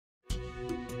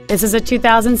This is a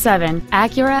 2007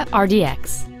 Acura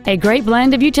RDX, a great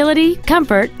blend of utility,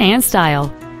 comfort, and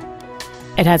style.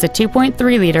 It has a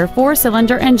 2.3-liter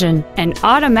four-cylinder engine, an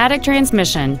automatic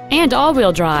transmission, and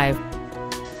all-wheel drive.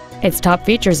 Its top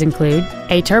features include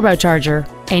a turbocharger,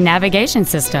 a navigation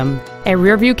system, a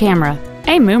rear-view camera,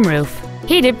 a moonroof,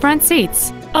 heated front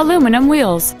seats, aluminum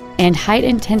wheels, and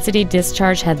high-intensity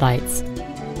discharge headlights.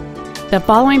 The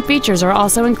following features are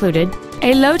also included: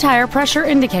 a low tire pressure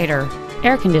indicator,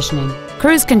 air conditioning,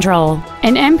 cruise control,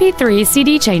 an MP3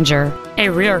 CD changer, a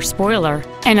rear spoiler,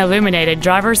 an illuminated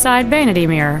driver's side vanity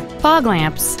mirror, fog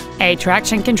lamps, a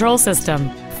traction control system,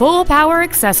 full power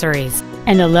accessories,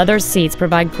 and the leather seats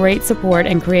provide great support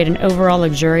and create an overall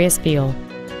luxurious feel.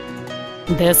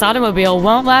 This automobile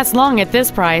won't last long at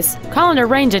this price. Call and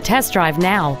arrange a test drive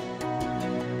now.